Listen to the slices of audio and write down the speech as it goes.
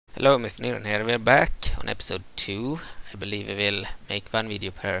Hello, Mr. Niren here. We're back on episode 2. I believe we will make one video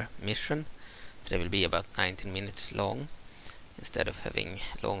per mission. So they will be about 19 minutes long instead of having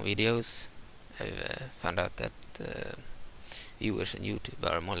long videos. I've found out that viewers on YouTube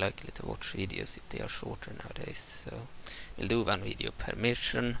are more likely to watch videos if they are shorter nowadays. So we'll do one video per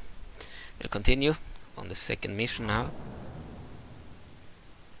mission. We'll continue on the second mission now.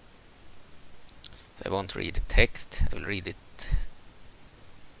 So I won't read the text. I will read it,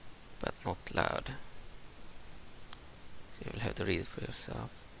 but not loud. So you will have to read it for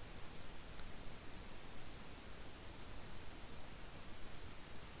yourself.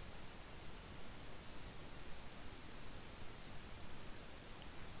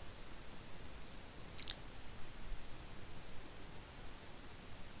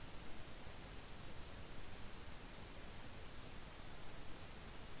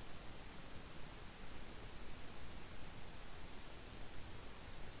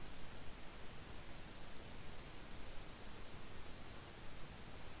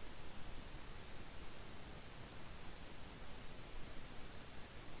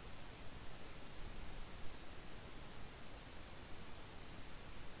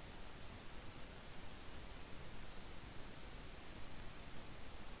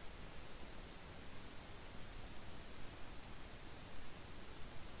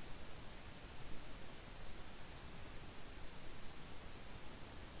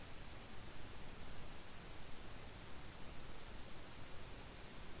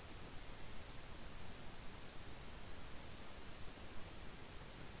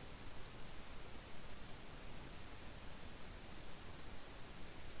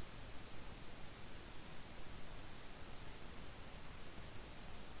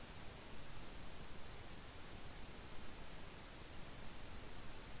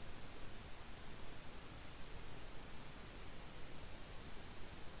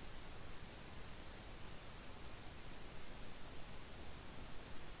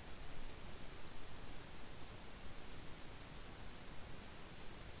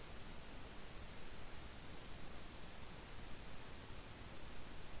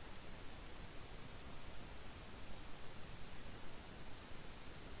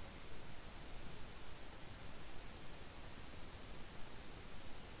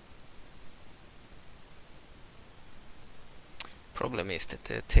 Problem is that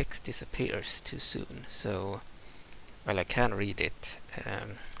the text disappears too soon, so while I can read it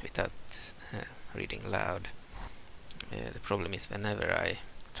without reading loud, the problem is whenever I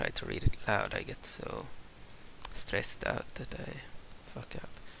try to read it loud I get so stressed out that I fuck up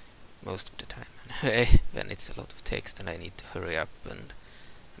most of the time anyway, when it's a lot of text and I need to hurry up, and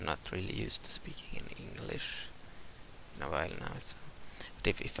I'm not really used to speaking in English in a while now. So,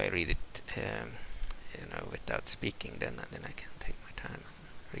 but if I read it without speaking, then I can take my time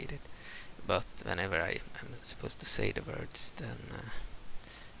and read it. But whenever I'm supposed to say the words, then I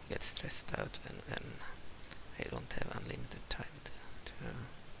get stressed out when I don't have unlimited time to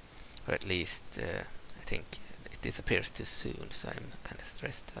or at least I think it disappears too soon, so I'm kind of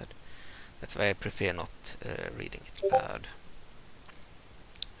stressed out. That's why I prefer not reading it loud.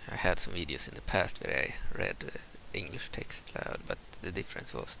 I had some videos in the past where I read English text loud, but the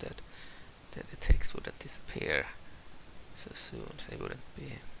difference was that the text wouldn't disappear so soon, so I wouldn't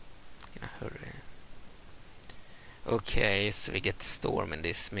be in a hurry. Okay, so we get Storm in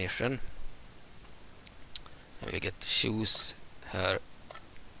this mission. And we get to choose her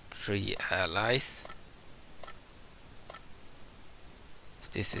 3 allies. So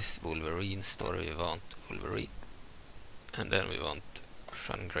this is Wolverine's story. We want Wolverine. And then we want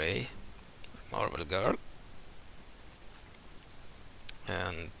Sean Grey, Marvel Girl.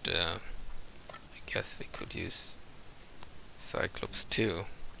 And I guess we could use Cyclops too.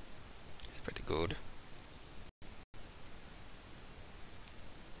 It's pretty good.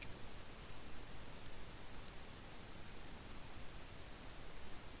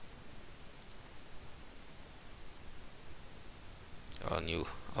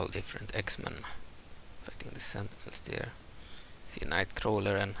 All different X-Men fighting the Sentinels there. See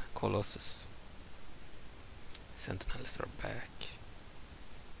Nightcrawler and Colossus. Sentinels are back.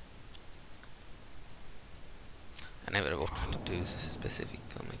 I never watched those specific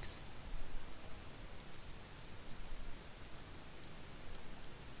comics.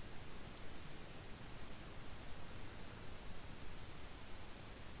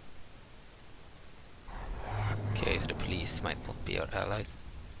 Okay, so the police might not be our allies.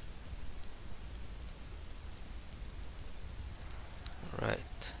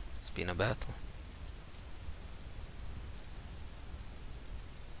 Alright, it's been a battle.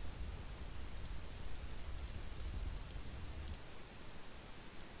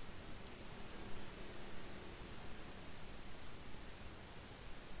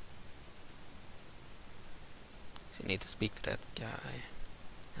 need to speak to that guy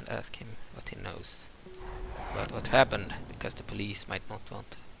and ask him what he knows about what happened, because the police might not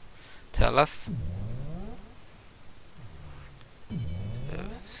want to tell us.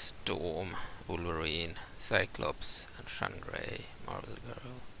 Storm, Wolverine, Cyclops, and Sean Grey, Marvel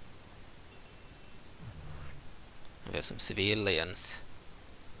Girl. We have some civilians.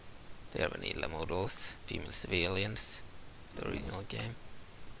 They are vanilla models, female civilians, the original game.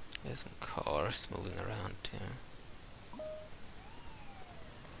 There's some cars moving around too.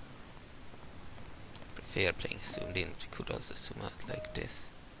 Prefer playing zoomed in, but you could also zoom out like this.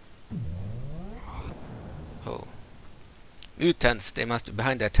 Oh. Mutants, they must be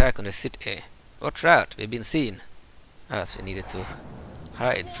behind the attack on the city. Watch out, we've been seen. As we needed to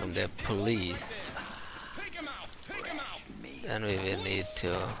hide from the police. Then we will need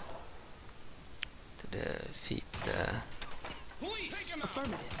to defeat the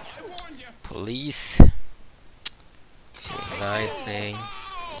police. Lightning.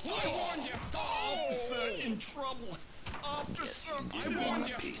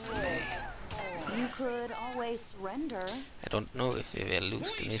 You could always surrender. I don't know if we will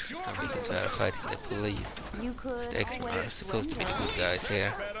lose the mission now because we are fighting the police. The X-Men are supposed to be the good guys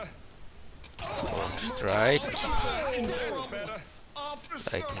here. Storm Strike.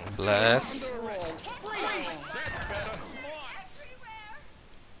 Lightning Blast.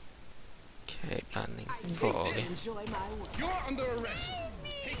 Okay, Blinding Fog. You're under arrest.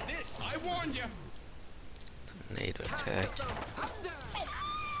 Take this. I warned you. Tornado Attack.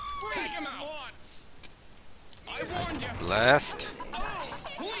 Take him out. I warned you. Blast.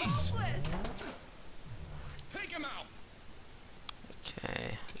 Police. Take him out.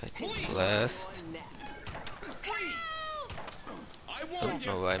 Okay, Lightning Blast. I I warned don't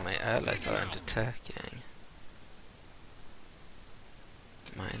you. know why my allies aren't attacking.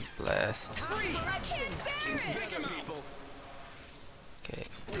 Mind Blast. Take him out. Okay,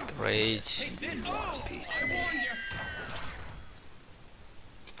 take Rage. I warned you.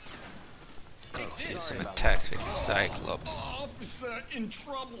 Let's use some attacks with Cyclops. Officer in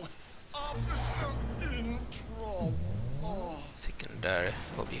trouble. Officer in trouble. Oh. Secondary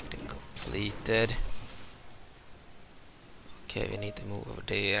objective completed. Okay, we need to move over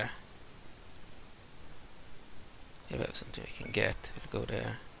there. Here we have something we can get. We'll go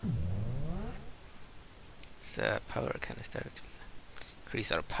there. It's a power canister. It will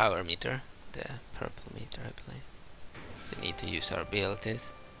increase our power meter. The purple meter, I believe. We need to use our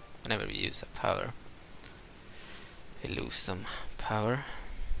abilities. Whenever we use a power, we lose some power.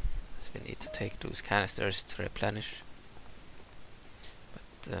 So we need to take those canisters to replenish.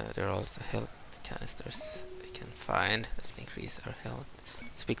 But there are also health canisters we can find that will increase our health.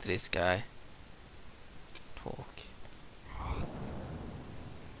 Speak to this guy. Talk.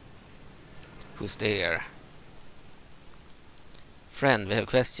 Who's there? Friend, we have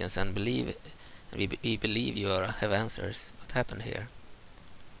questions and we believe you have answers. What happened here?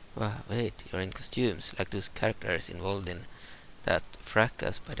 Wow, wait, you're in costumes, like those characters involved in that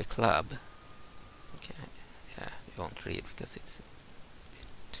fracas by the club. Okay, yeah, we won't read because it's a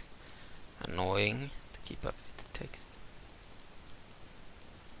bit annoying to keep up with the text.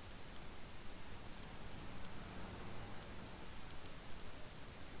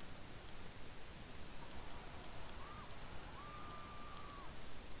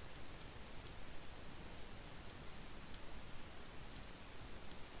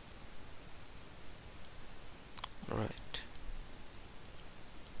 Right.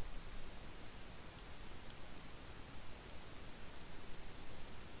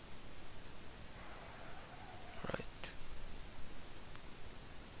 Right.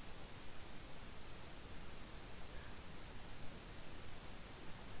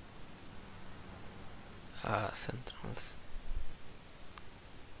 Sentinels.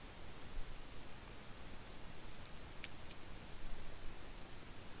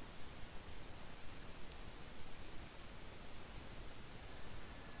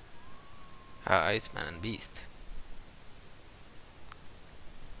 Iceman and Beast.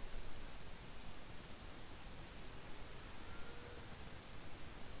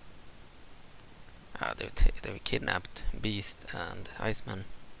 They kidnapped Beast and Iceman.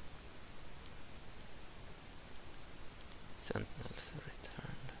 Sentinels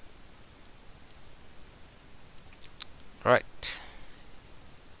returned. Right.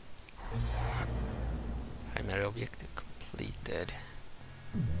 Primary objective completed.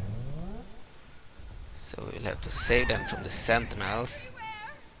 So we'll have to save them from the Sentinels.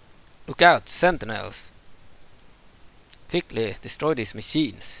 Look out, Sentinels! Quickly, destroy these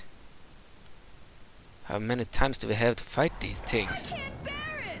machines. How many times do we have to fight these things? Weapon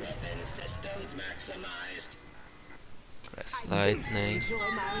systems maximized. lightning.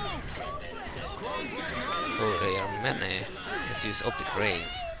 Oh, there are many. Let's use optic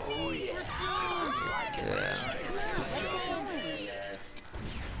range.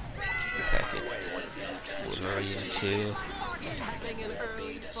 Attack it. Wolverine too.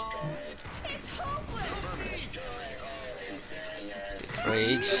 Big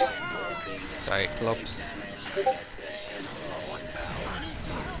rage. Cyclops.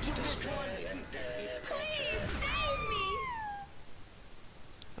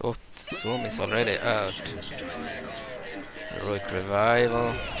 Oh, Storm is already out. Heroic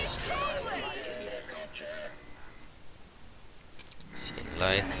Revival. Chain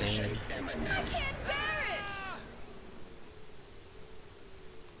Lightning.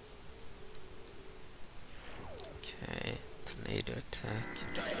 Okay, Tornado attack.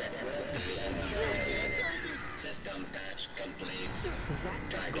 System patch complete.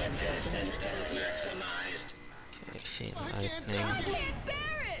 Target systems maximized. Okay, Chain Lightning.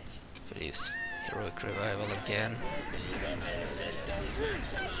 We'll use Heroic Revival again. Systems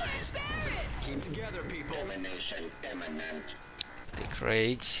maximized. Keep together, people. Domination imminent. Take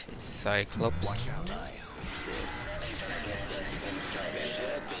Rage. It's Cyclops.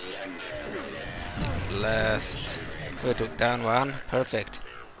 Blast. We took down one. Perfect.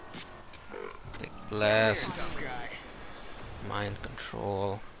 Take Blast. Mind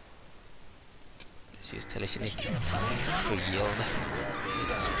Control. Let's use Telekinetic Shield.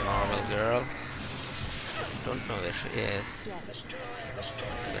 Marvel Girl. Don't know where she is.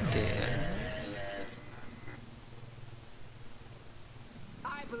 But there.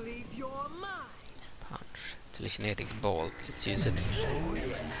 I believe you're mine. Punch. Telekinetic Bolt. Let's use it. Who's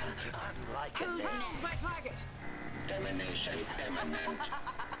next? My target. Domination imminent.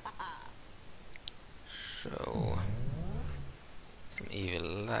 So some evil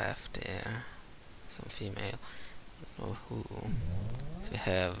laugh there. Some female. Don't know who. So we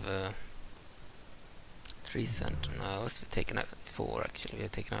have 3 Sentinels. We've taken out 4 actually.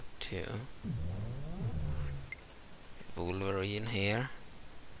 We've taken out 2. Wolverine here.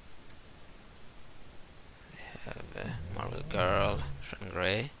 We have Marvel Girl, Sean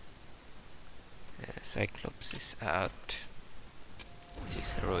Grey. Cyclops is out. Let's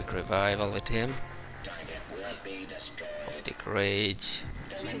use Heroic Revival with him. Target will be destroyed. Optic Rage.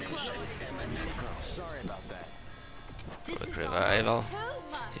 Sorry about that. Heroic Revival.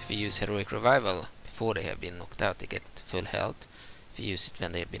 If we use Heroic Revival before they have been knocked out, they get full health. If you use it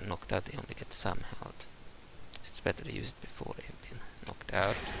when they have been knocked out, they only get some health. It's better to use it before they have been knocked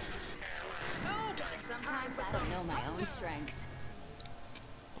out. Sometimes I don't know my own strength.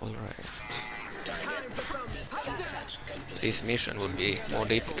 Alright. This mission would be more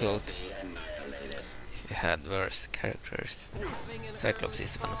difficult if we had worse characters. Cyclops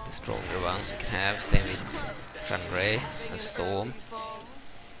is one of the stronger ones we can have, same with Jean Grey and Storm.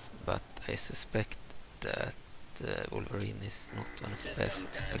 But I suspect that Wolverine is not one of the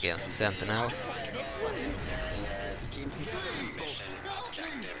best against Sentinels.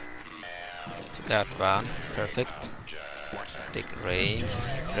 Took out one, perfect. Take Rage.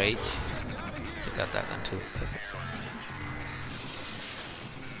 Took out that one too, perfect.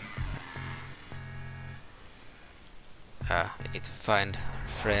 We need to find our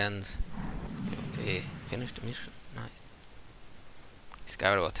friends. We finished the mission, nice.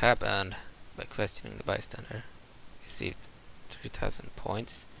 Discover what happened by questioning the bystander. Received 3000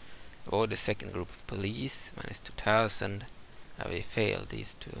 points. Or the second group of police, minus 2000. We failed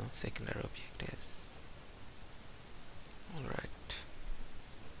these 2 secondary objectives. Alright.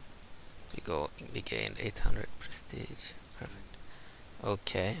 We gained 800 prestige. Perfect.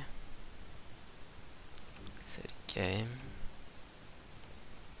 Okay. Set game.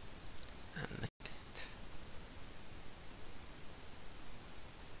 And next.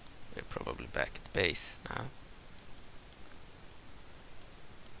 We're probably back at base now.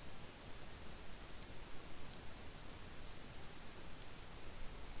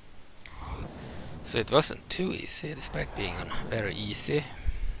 So it wasn't too easy, despite being on very easy.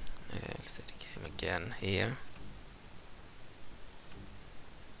 Let's set the game again here.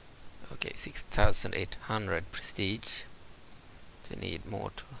 Okay, 6,800 prestige. We need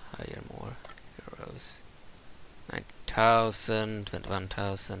more to hire more heroes. 19,000,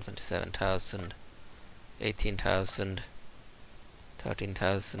 21,000, 27,000, 18,000,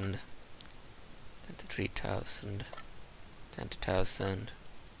 13,000, 23,000, 20,000.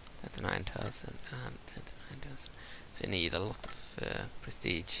 29,000 and 29,000. So we need a lot of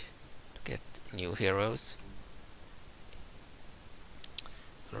prestige to get new heroes.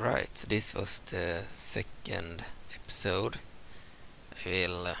 Right, so this was the second episode. I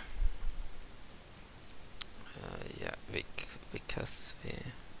will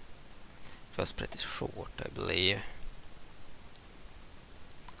It was pretty short, I believe.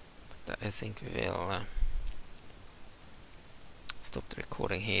 But I think we will stop the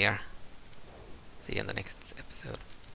recording here. See you in the next episode.